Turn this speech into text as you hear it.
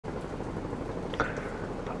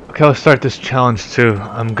Okay, let's start this challenge too.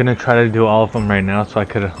 I'm gonna try to do all of them right now so I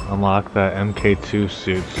could unlock the MK2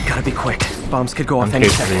 suits. Gotta be quick. Bombs could go off any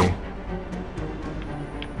second. MK3.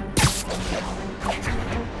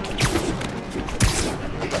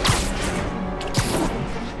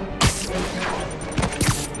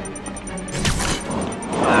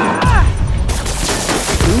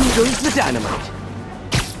 Boom goes the dynamite.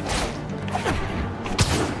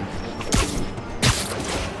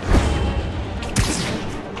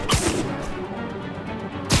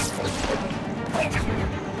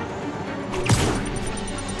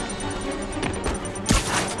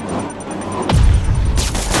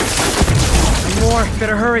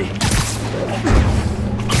 Better hurry.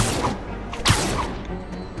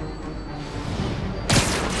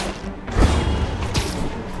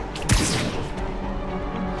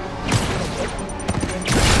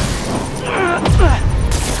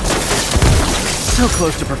 So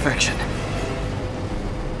close to perfection.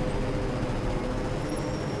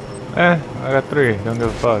 I got 3. Don't give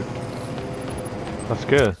a fuck. That's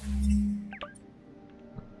good.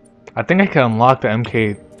 I think I can unlock the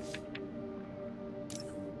MK.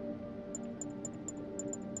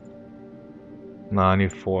 No, I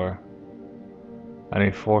need 4. I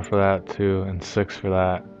need 4 for that too, and 6 for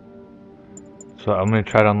that. So I'm gonna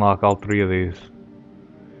try to unlock all 3 of these.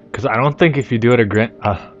 Cause I don't think if you do it again,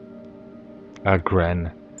 I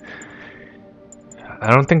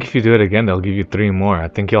don't think if you do it again, they'll give you 3 more. I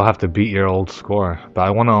think you'll have to beat your old score. But I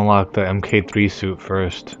want to unlock the MK3 suit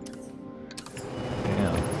first.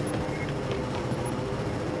 Damn.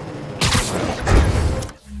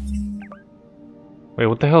 Wait,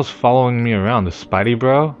 what the hell's following me around? The Spidey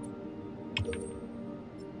bro?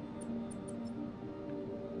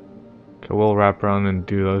 Okay, we'll wrap around and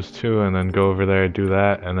do those 2, and then go over there and do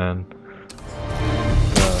that, and then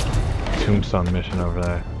the Tombstone mission over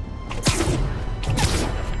there.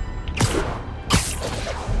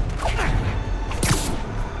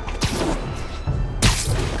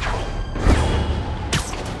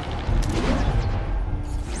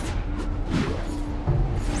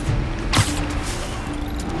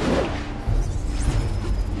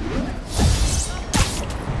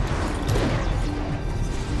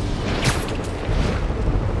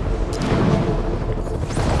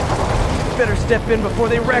 Better step in before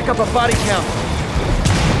they rack up a body count.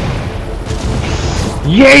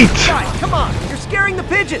 Yeet! Guys, come on! You're scaring the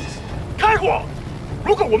pigeons! 开火！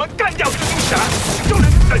如果我们干掉蜘蛛侠，就能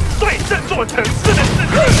粉碎这座城市的势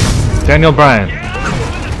力。 Daniel Bryan.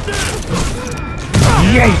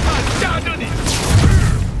 Yeet! 吓着你！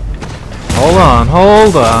 Hold on,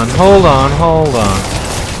 hold on, hold on, hold on.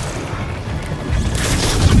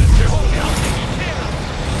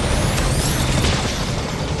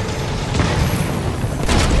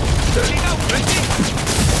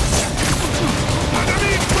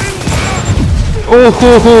 Oh,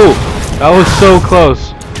 hoo, hoo. That was so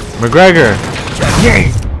close. McGregor.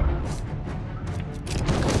 Yay!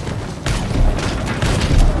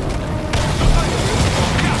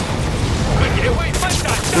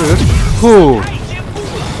 Dude, who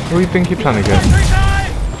do you think you're trying to get?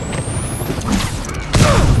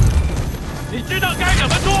 你知道该怎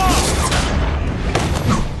么做？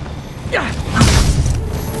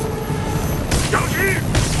 小心！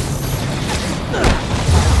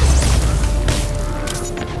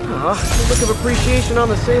 A look of appreciation on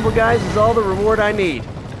the Sable guys is all the reward I need.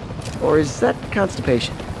 Or is that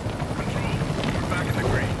constipation? Back in the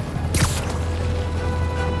green.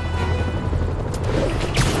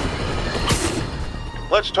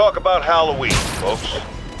 Let's talk about Halloween, folks.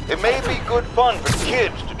 It may be good fun for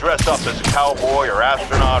kids to dress up as a cowboy or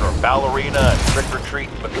astronaut or ballerina and trick-or-treat,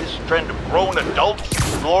 but this trend of grown adults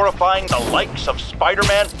glorifying the likes of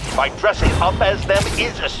Spider-Man by dressing up as them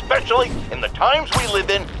is, especially in the times we live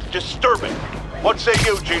in, disturbing. What say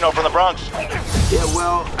you, Gino from the Bronx? Yeah,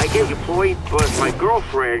 well, I get your point, but my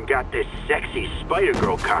girlfriend got this sexy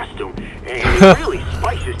Spider-Girl costume, and it really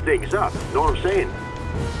spices things up, know what I'm saying?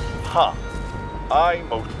 Huh.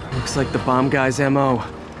 Looks like the bomb guy's MO.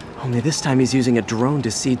 Only this time he's using a drone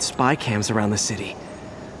to seed spy cams around the city.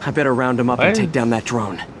 I better round him up and take down that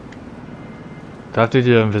drone. Do I have to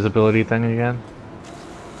do the invisibility thing again?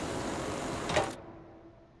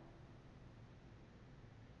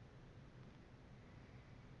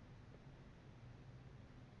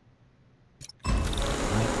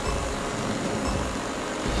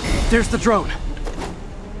 There's the drone.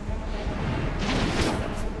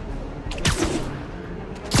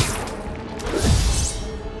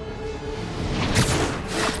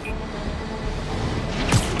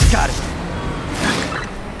 Got it.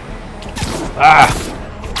 Ah!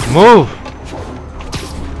 Move!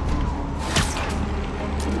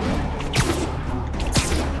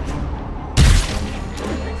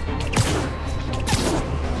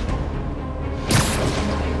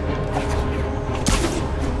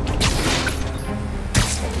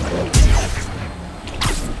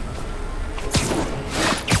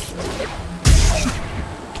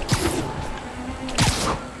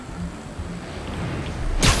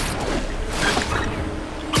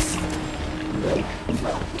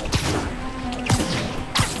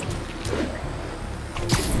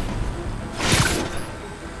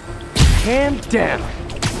 hand down.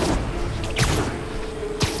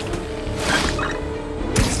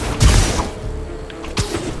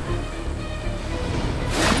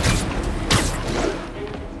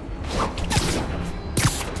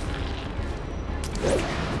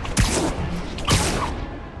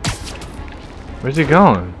 Where's he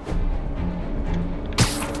going?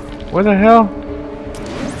 Where the hell?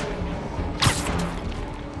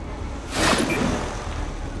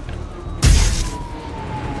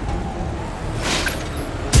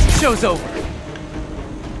 Show's over.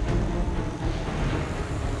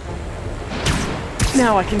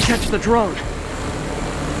 Now I can catch the drone.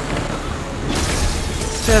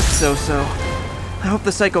 Just so-so. I hope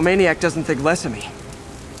the psychomaniac doesn't think less of me.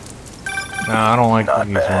 Nah, I don't like Not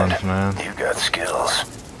these bad. ones, man. You got skills.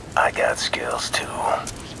 I got skills too.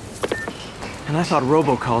 And I thought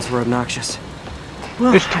robocalls were obnoxious.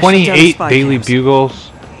 Well, There's I shut down 28 spy daily cams.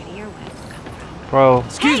 bugles. Bro,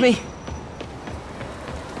 Excuse me.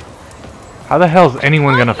 how the hell is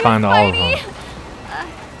anyone gonna find all of them?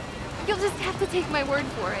 You'll just have to take my word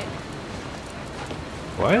for it.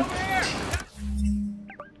 What?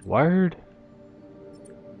 Word?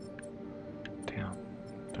 Damn,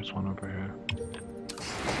 there's one over here.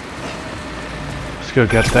 Let's go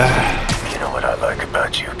get that. You know what I like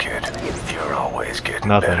about you, kid? You're always getting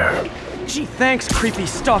Nothing. better. Gee, thanks, creepy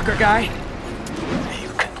stalker guy. You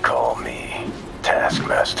can call me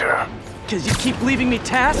Taskmaster. Cause you keep leaving me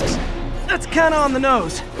tasks? That's kinda on the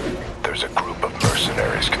nose. There's a group of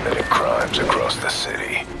mercenaries committing crimes across the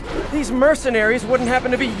city. These mercenaries wouldn't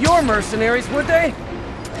happen to be your mercenaries, would they?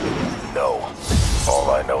 No.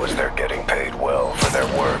 All I know is they're getting paid well for their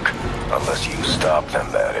work. Unless you stop them,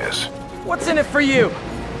 that is. What's in it for you?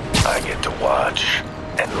 I get to watch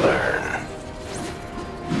and learn.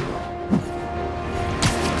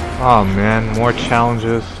 Oh man, more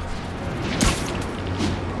challenges.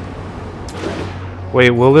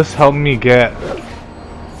 Wait, will this help me get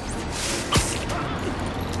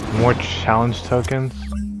more challenge tokens?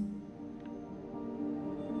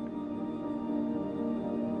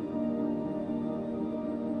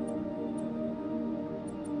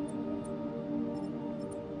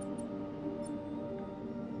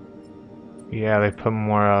 Yeah, they put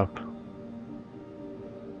more up.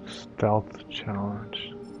 Stealth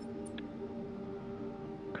challenge.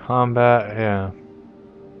 Combat, yeah.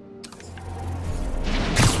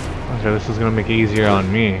 Okay, this is gonna make it easier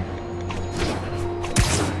on me.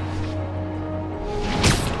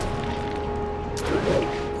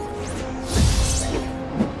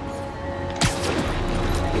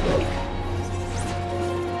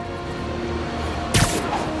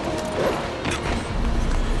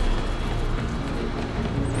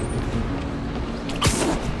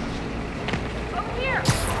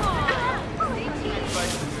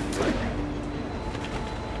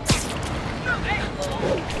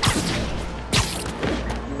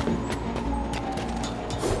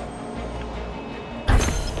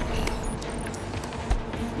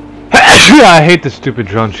 I hate this stupid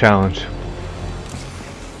drone challenge.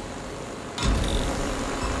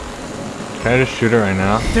 Can I just shoot it right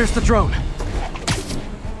now? There's the drone.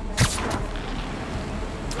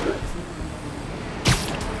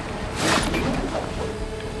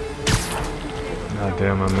 God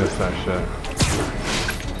damn, I missed that shit.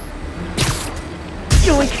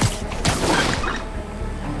 Yoink!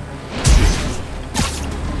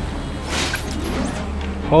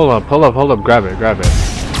 Hold up, grab it, grab it.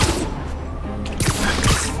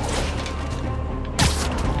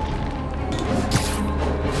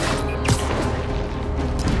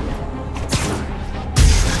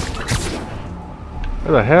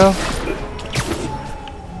 What the hell?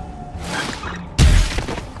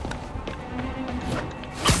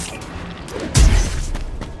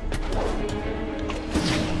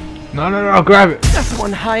 No, grab it! That's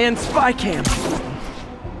one high-end spy cam.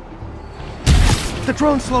 The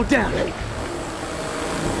drone slowed down.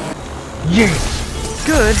 Yes!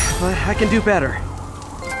 Good, but I can do better.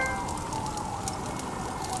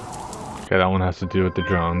 Okay, that one has to do with the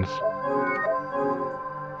drones.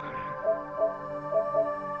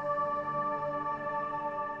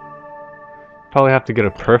 Probably have to get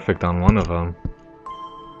a perfect on one of them.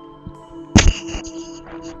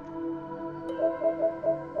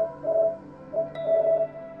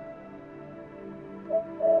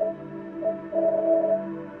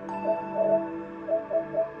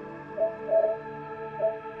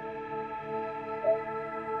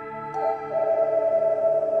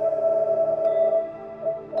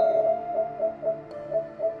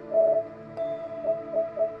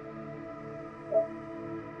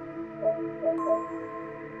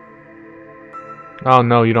 Oh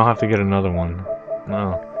no, you don't have to get another one.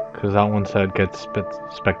 No. Because that one said gets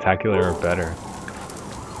spectacular or better.